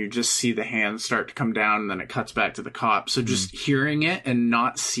 and then you just see the hands start to come down and then it cuts back to the cop. So just hearing it and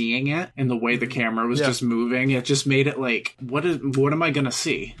not seeing it and the way the camera was just moving, it just made it like, what am I gonna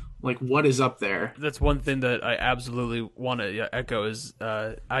see? Like, what is up there? That's one thing that I absolutely want to echo is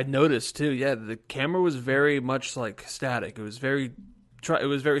I noticed too, the camera was very much like static. It was very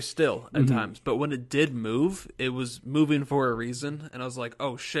still at times, but when it did move, it was moving for a reason, and I was like,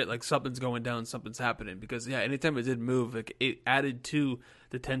 oh shit, like something's going down, something's happening, because anytime it did move, like, it added to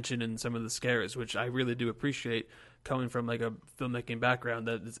the tension and some of the scares, which I really do appreciate coming from like a filmmaking background.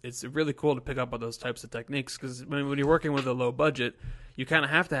 That it's really cool to pick up on those types of techniques, because when you're working with a low budget, you kind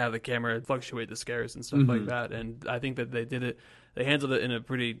of have to have the camera fluctuate the scares and stuff like that, and I think that they handled it in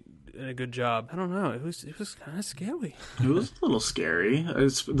a good job. I don't know. It was kind of scary. It was a little scary.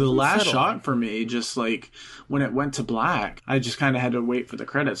 It's the last shot for me. Just like when it went to black, I just kind of had to wait for the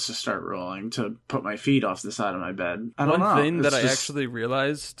credits to start rolling to put my feet off the side of my bed. I don't know. One thing that I actually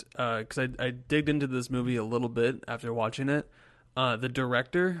realized, because I digged into this movie a little bit after watching it. The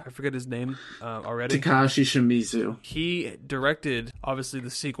director, I forget his name already. Takashi Shimizu. He directed, obviously, the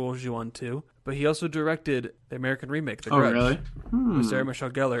sequel, Ju-On 2, but he also directed the American remake, The Grudge. Oh, really? With Sarah Michelle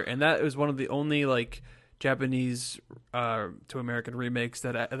Gellar. And that was one of the only, like, Japanese to American remakes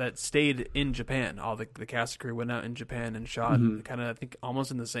that stayed in Japan. All the cast and crew went out in Japan and shot kind of, I think, almost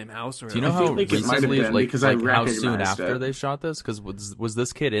in the same house. Or do you know how recently, because I how soon after they shot this? Because was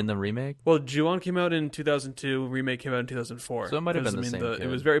this kid in the remake? Well, Ju-On came out in 2002, remake came out in 2004. So it might have been the same kid. It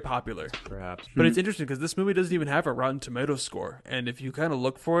was very popular. Perhaps. But it's interesting because this movie doesn't even have a Rotten Tomatoes score. And if you kind of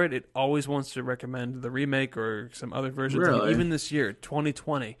look for it, it always wants to recommend the remake or some other versions. Really? Even this year,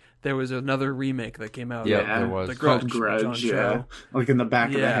 2020, there was another remake that came out. Yeah, there was. The Grudge. Grudge, like in the back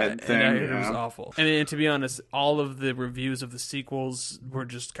of the head thing. And it was awful. And to be honest, all of the reviews of the sequels were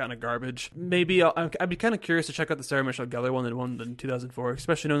just kind of garbage. Maybe I'd be kind of curious to check out the Sarah Michelle Gellar one, the one in 2004,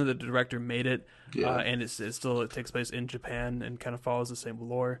 especially knowing that the director made it, and it takes place in Japan and kind of follows the same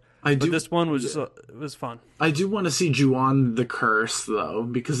lore. But this one was it was fun. I do want to see Ju-On the Curse, though,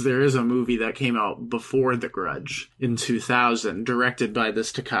 because there is a movie that came out before The Grudge in 2000, directed by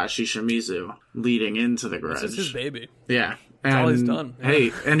this Takashi Shimizu, leading into The Grudge. It's his baby. Yeah. That's all he's done. Yeah.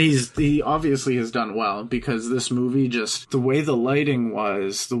 Hey, and he obviously has done well, because this movie, just the way the lighting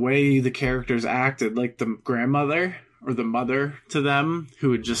was, the way the characters acted, like the grandmother or the mother to them, who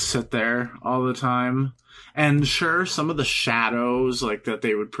would just sit there all the time. And sure, some of the shadows, like that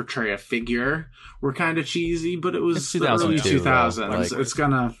they would portray a figure, were kind of cheesy, but it was the early 2000s. It's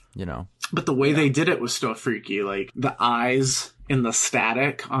gonna, But the way they did it was still freaky. Like the eyes in the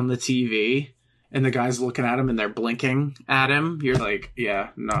static on the TV, and the guy's looking at him and they're blinking at him. You're like, yeah,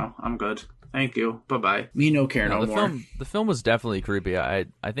 no, I'm good. Thank you. Bye-bye. Me no care no more. The film was definitely creepy. I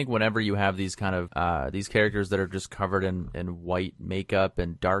think whenever you have these kind of these characters that are just covered in white makeup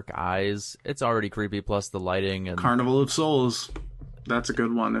and dark eyes, it's already creepy, plus the lighting. And Carnival of Souls. That's a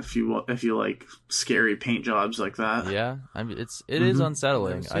good one if you like scary paint jobs like that. Yeah. I mean, it is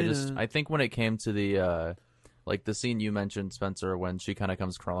unsettling. I think when it came to the like the scene you mentioned, Spencer, when she kind of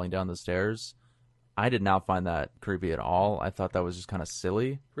comes crawling down the stairs, I did not find that creepy at all. I thought that was just kind of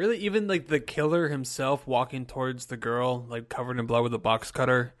silly. Really? Even like the killer himself walking towards the girl, like covered in blood with a box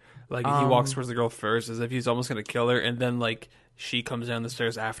cutter. Like he walks towards the girl first as if he's almost going to kill her. And then like she comes down the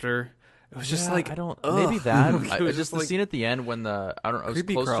stairs after. It was just like, I don't, maybe that. It was just the like, scene at the end when it was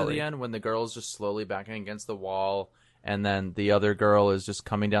close crawly. to the end when the girl's just slowly backing against the wall. And then the other girl is just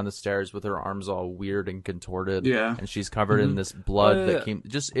coming down the stairs with her arms all weird and contorted. Yeah. And she's covered in this blood that came...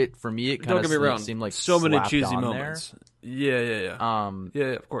 Just, for me, it kind of seemed like so many cheesy on moments. There. Yeah. Yeah,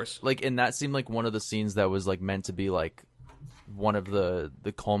 of course. Like, and that seemed like one of the scenes that was, like, meant to be, like, one of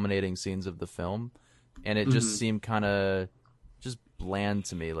the culminating scenes of the film. And it just seemed kind of just bland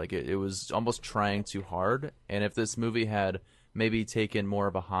to me. Like, it was almost trying too hard. And if this movie had... maybe taken more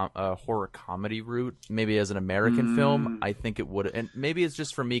of a horror comedy route, maybe as an American film, I think it would. And maybe it's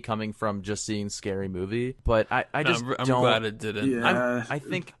just for me coming from just seeing Scary Movie, but I'm glad it didn't. Yeah. I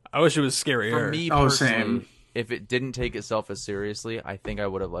think I wish it was scarier. For me personally, if it didn't take itself as seriously, I think I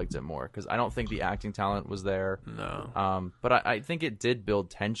would have liked it more, because I don't think the acting talent was there. No. But I think it did build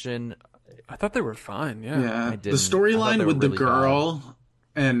tension. I thought they were fine. Yeah. The storyline with the girl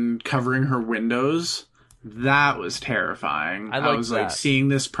and covering her windows. That was terrifying. I was like seeing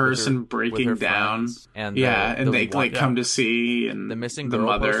this person breaking down, and they like come to see, and the missing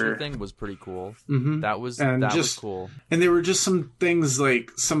girl poster thing was pretty cool. That was cool. And there were just some things,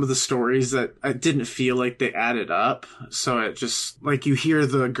 like some of the stories that I didn't feel like they added up. So it just like you hear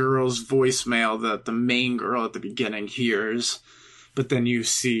the girl's voicemail that the main girl at the beginning hears, but then you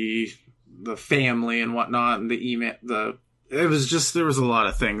see the family and whatnot, and the email It was just, there was a lot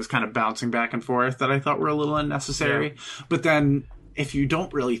of things kind of bouncing back and forth that I thought were a little unnecessary. Yeah. But then if you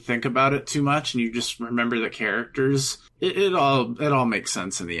don't really think about it too much and you just remember the characters, it all makes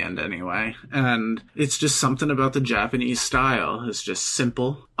sense in the end anyway. And it's just something about the Japanese style. It's just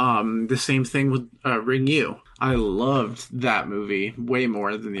simple. The same thing with Ring You. I loved that movie way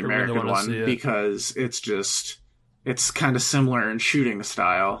more than the American one, because it's kind of similar in shooting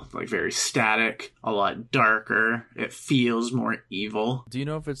style, like very static, a lot darker. It feels more evil. Do you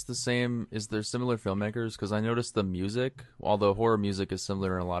know if it's the same? Is there similar filmmakers? Because I noticed the music, although horror music is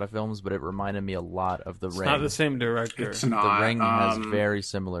similar in a lot of films, but it reminded me a lot of The Ring. It's not the same director. It's not. The Ring has very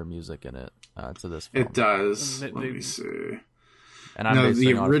similar music in it to this film. It does. Let me see. And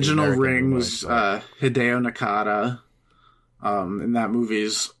the original Ring was Hideo Nakata, and that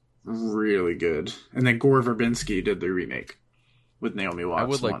movie's really good. And then Gore Verbinski did the remake with Naomi Watts. I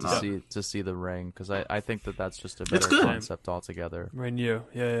would like to see The Ring, because I think that's just a better concept altogether. Ring You,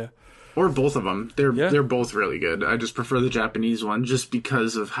 yeah. Or both of them. They're both really good. I just prefer the Japanese one just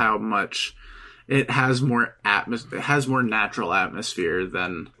because of how much it has more it has more natural atmosphere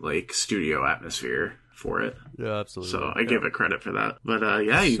than like studio atmosphere for it. Yeah, absolutely. So I give it credit for that. But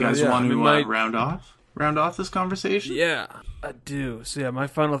you guys want to round off this conversation? Yeah, I do. So my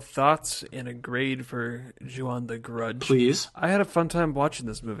final thoughts and a grade for Ju-on the Grudge. Please. I had a fun time watching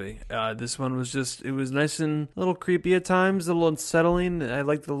this movie. This one was it was nice and a little creepy at times, a little unsettling. I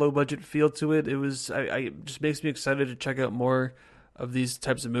liked the low budget feel to it. It just makes me excited to check out more of these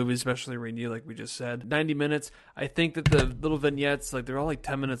types of movies, especially Ring You, like we just said. 90 minutes. I think that the little vignettes, like they're all like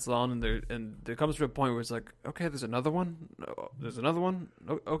 10 minutes long, and there comes to a point where it's like, okay, there's another one. There's another one.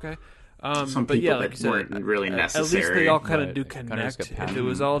 Okay. Some people like that weren't really necessary. At least they all kind of do connect. If it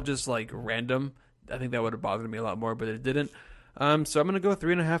was all just like random, I think that would have bothered me a lot more, but it didn't. So I'm going to go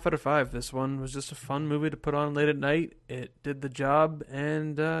 3.5 out of 5. This one was just a fun movie to put on late at night. It did the job,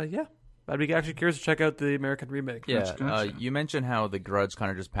 and I'd be actually curious to check out the American remake. Yeah, gotcha. You mentioned how The Grudge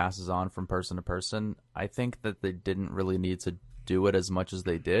kind of just passes on from person to person. I think that they didn't really need to do it as much as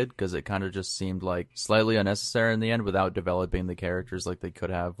they did, because it kind of just seemed like slightly unnecessary in the end without developing the characters like they could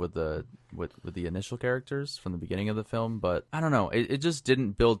have with the initial characters from the beginning of the film. But I don't know, it just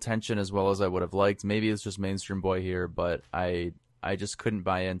didn't build tension as well as I would have liked. Maybe it's just mainstream boy here, but I just couldn't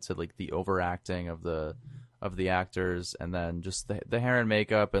buy into like the overacting of the actors, and then just the hair and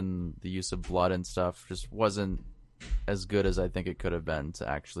makeup and the use of blood and stuff just wasn't as good as I think it could have been to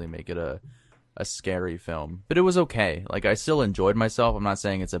actually make it a scary film. But it was okay. Like, I still enjoyed myself. I'm not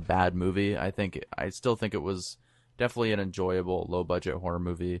saying it's a bad movie. I still think it was definitely an enjoyable low budget horror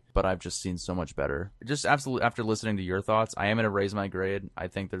movie, but I've just seen so much better. Just absolutely, after listening to your thoughts, I am going to raise my grade. I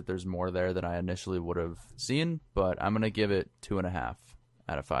think that there's more there than I initially would have seen, but I'm going to give it 2.5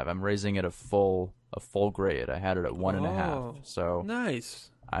 out of 5. I'm raising it a full grade. I had it at 1.5. So nice.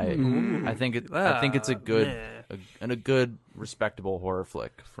 I think it's a good respectable horror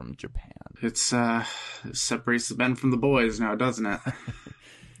flick from Japan. It separates the men from the boys now, doesn't it?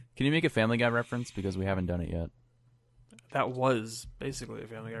 Can you make a Family Guy reference, because we haven't done it yet? That was basically a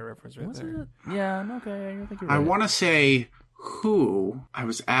Family Guy reference right there. Yeah, okay. I think you're right. I want to say I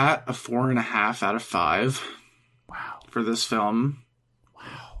was at a 4.5 out of 5. Wow. For this film.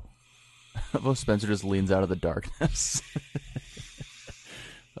 Well, Spencer just leans out of the darkness.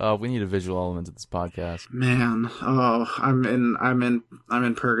 We need a visual element to this podcast. Man, I'm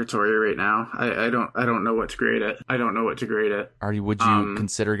in purgatory right now. I don't know what to grade it. Would you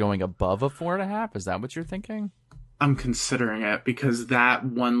consider going above a 4.5? Is that what you're thinking? I'm considering it, because that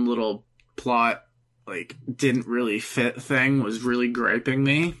one little plot didn't really fit thing was really griping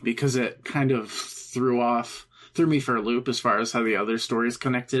me, because it kind of threw me for a loop as far as how the other stories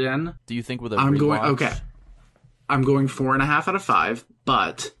connected in. Do you think with a rewatch... I'm going 4.5 out of 5,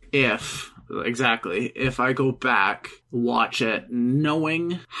 but if I go back, watch it,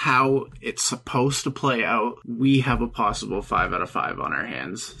 knowing how it's supposed to play out, we have a possible 5 out of 5 on our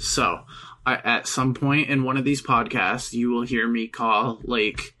hands. So, at some point in one of these podcasts, you will hear me call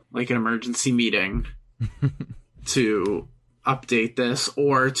like an emergency meeting to update this,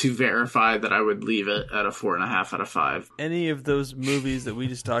 or to verify that I would leave it at a 4.5 out of 5. Any of those movies that we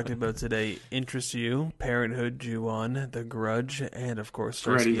just talked about today interest you? Parenthood, Ju-On, The Grudge, and of course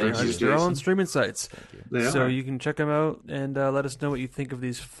Starksy and Hutch. They're all on streaming sites. So you can check them out and let us know what you think of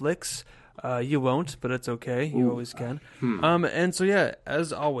these flicks. You won't, but it's okay. You always can. And so, yeah,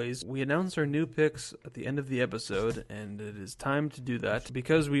 as always, we announce our new picks at the end of the episode, and it is time to do that.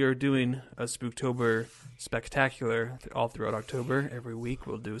 Because we are doing a Spooktober spectacular all throughout October, every week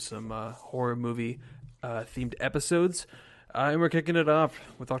we'll do some horror movie themed episodes. And we're kicking it off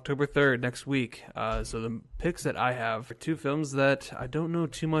with October 3rd, next week. So the picks that I have are 2 films that I don't know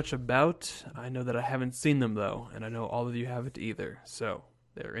too much about. I know that I haven't seen them, though, and I know all of you haven't either. So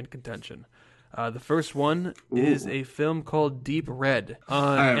they're in contention. The first one is a film called Deep Red.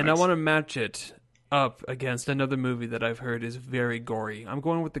 And I want to match it up against another movie that I've heard is very gory. I'm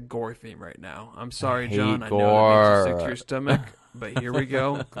going with the gore theme right now. I'm sorry, John. I know that makes you sick to your stomach, but here we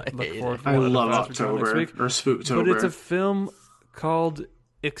go. Look forward to I love October, or Spooktober. But it's a film called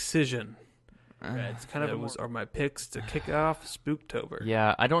Excision. It's kind of those are my picks to kick off Spooktober.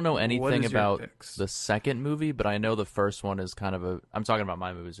 Yeah, I don't know anything about the second movie, but I know the first one is kind of I'm talking about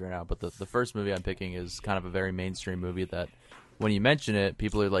my movies right now, but the first movie I'm picking is kind of a very mainstream movie that when you mention it,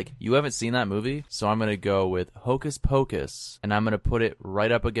 people are like, you haven't seen that movie? So I'm going to go with Hocus Pocus, and I'm going to put it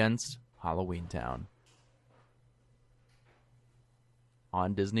right up against Halloween Town.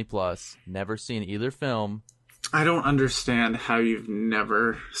 On Disney Plus. Never seen either film. I don't understand how you've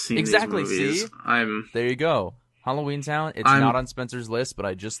never seen these movies. See? There you go. Halloween Town. It's not on Spencer's list, but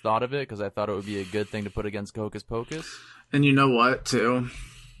I just thought of it because I thought it would be a good thing to put against Hocus Pocus. And you know what, too?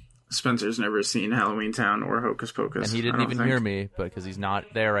 Spencer's never seen Halloween Town or Hocus Pocus. And he didn't even hear me, because he's not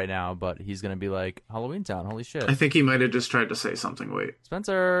there right now, but he's going to be like, Halloween Town, holy shit. I think he might have just tried to say something. Wait.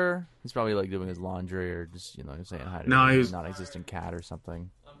 Spencer! He's probably like doing his laundry or just, saying hi to a non-existent cat or something.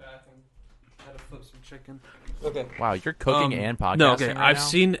 I'm back. I had to flip some chicken. Okay. Wow, you're cooking and podcasting No, okay. right I've now?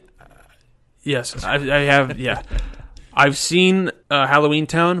 seen... Yes, I have, yeah. I've seen Halloween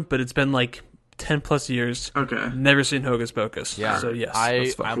Town, but it's been like 10 plus years. Okay. Never seen Hocus Pocus. Yeah. So yes,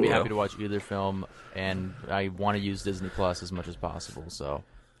 I'll be happy to watch either film, and I want to use Disney Plus as much as possible, so...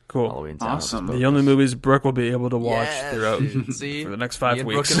 Cool. Halloween Town. Awesome. The only movies Brooke will be able to watch throughout See? for the next 5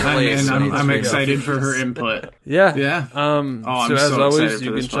 weeks. I'm excited for her input. Yeah. Yeah. So I'm as so always, excited you for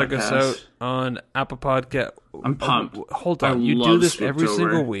can this check us podcast. out on Apple Podcast. I'm pumped. Hold on. I You do love this every Spooktober.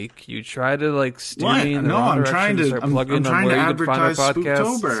 single week. You try to steer What? me in the No, wrong I'm direction trying to- start I'm plugging trying on to where you can find our advertise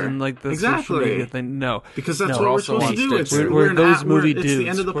podcasts Spooktober. and the social Exactly. media thing. No. Because that's No. what we're also supposed on to do. Stitcher. We're We're those at- movie it's dudes. the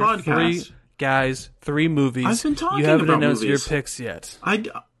end of the We're podcast. three Guys, 3 movies. I've been talking You haven't about announced movies. your picks yet.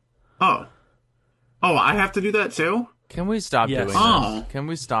 Oh, I have to do that too? Can we stop Yes. doing this? Oh. Can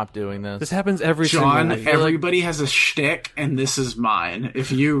we stop doing this? This happens every John, single week. everybody has a shtick, and this is mine.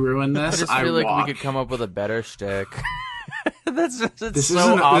 If you ruin I this, just I feel like walk. we could come up with a better shtick. That's This so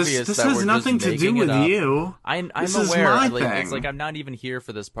isn't- obvious This that has we're nothing just to do making with it up. you. I'm This is aware. my Like, thing. it's like I'm not even here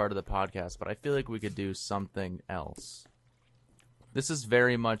for this part of the podcast, but I feel like we could do something else. This is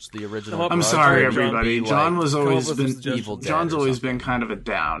very much the original. I'm I'm Grudge, sorry, where it'd everybody. be John like was come up always with some been suggestions. Evil Dead John's or always something. been kind of a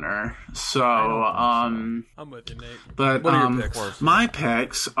downer. So, I'm with you, Nate. but What are your picks? my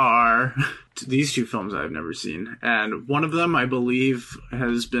picks are these 2 films I've never seen, and one of them I believe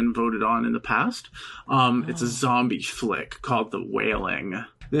has been voted on in the past. It's a zombie flick called The Wailing.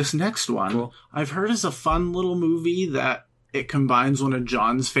 This next one I've heard is a fun little movie that it combines one of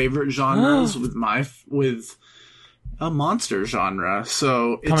John's favorite genres with a monster genre.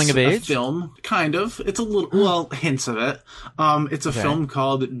 So it's Coming of a age? film, kind of. It's a little, hints of it. It's a film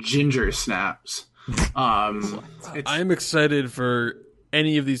called Ginger Snaps. I'm excited for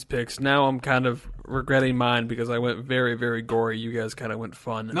any of these picks. Now I'm kind of regretting mine because I went very, very gory. You guys kind of went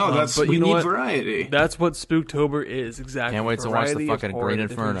fun. No, but we you know need what? variety. That's what Spooktober is, exactly. Can't wait to watch the Variety of fucking horror, Green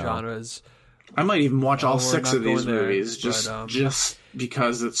different Inferno. genres. I might even watch all we're 6 not of these going there, movies but, just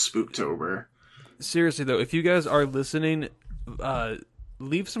because it's Spooktober. Seriously though, if you guys are listening,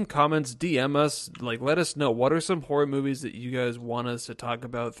 leave some comments, DM us, let us know what are some horror movies that you guys want us to talk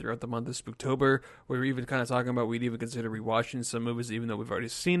about throughout the month of Spooktober. We were even kind of talking about we'd even consider rewatching some movies even though we've already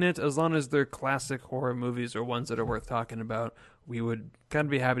seen it, as long as they're classic horror movies or ones that are worth talking about. We would kind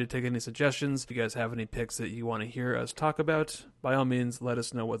of be happy to take any suggestions. If you guys have any picks that you want to hear us talk about, by all means, let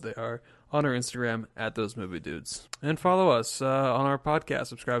us know what they are on our Instagram at Those Movie Dudes. And follow us on our podcast.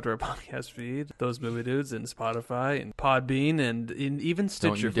 Subscribe to our podcast feed, Those Movie Dudes, in Spotify and Podbean and in even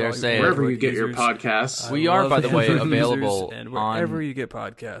Stitcher. you dare for all say it. Wherever Android you get your users. podcasts. We I are, love by the way, Android available users and wherever on you get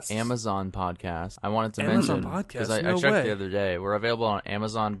podcasts. Amazon Podcast. I wanted to Amazon mention because Podcast? I No checked way. the other day. We're available on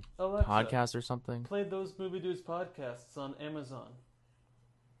Amazon Alexa, Podcast or something. Play Those Movie Dudes podcasts on Amazon.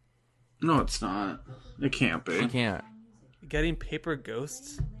 No, it's not. It can't be. We can't. Getting paper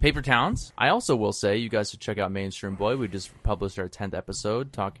ghosts? Paper Towns. I also will say you guys should check out Mainstream Boy. We just published our 10th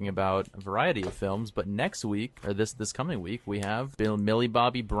episode talking about a variety of films. But next week, or this coming week, we have Millie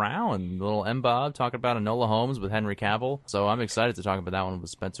Bobby Brown, little M. Bob, talking about Enola Holmes with Henry Cavill. So I'm excited to talk about that one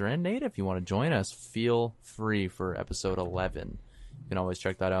with Spencer and Nate. If you want to join us, feel free for episode 11. You can always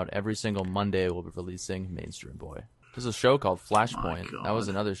check that out. Every single Monday we'll be releasing Mainstream Boy. There's a show called Flashpoint. That was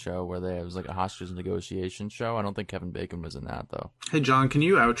another show where it was like a hostage negotiation show. I don't think Kevin Bacon was in that, though. Hey, John, can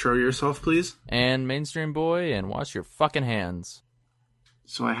you outro yourself, please? And Mainstream Boy, and wash your fucking hands.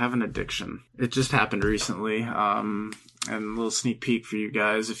 So I have an addiction. It just happened recently. And a little sneak peek for you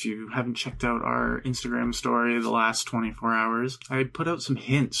guys. If you haven't checked out our Instagram story the last 24 hours, I put out some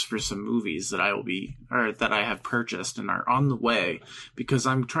hints for some movies that that I have purchased and are on the way because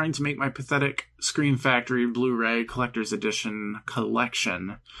I'm trying to make my pathetic Scream Factory Blu-ray Collector's Edition collection.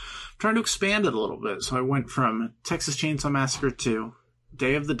 I'm trying to expand it a little bit. So I went from Texas Chainsaw Massacre 2,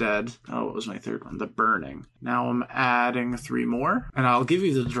 Day of the Dead. Oh, what was my third one? The Burning. Now I'm adding 3 more, and I'll give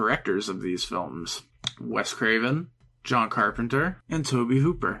you the directors of these films. Wes Craven, John Carpenter, and Tobe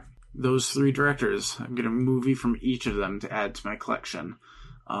Hooper. Those 3 directors. I'm getting a movie from each of them to add to my collection.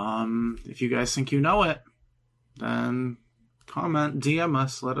 If you guys think you know it, then comment, DM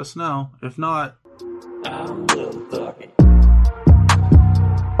us, let us know. If not...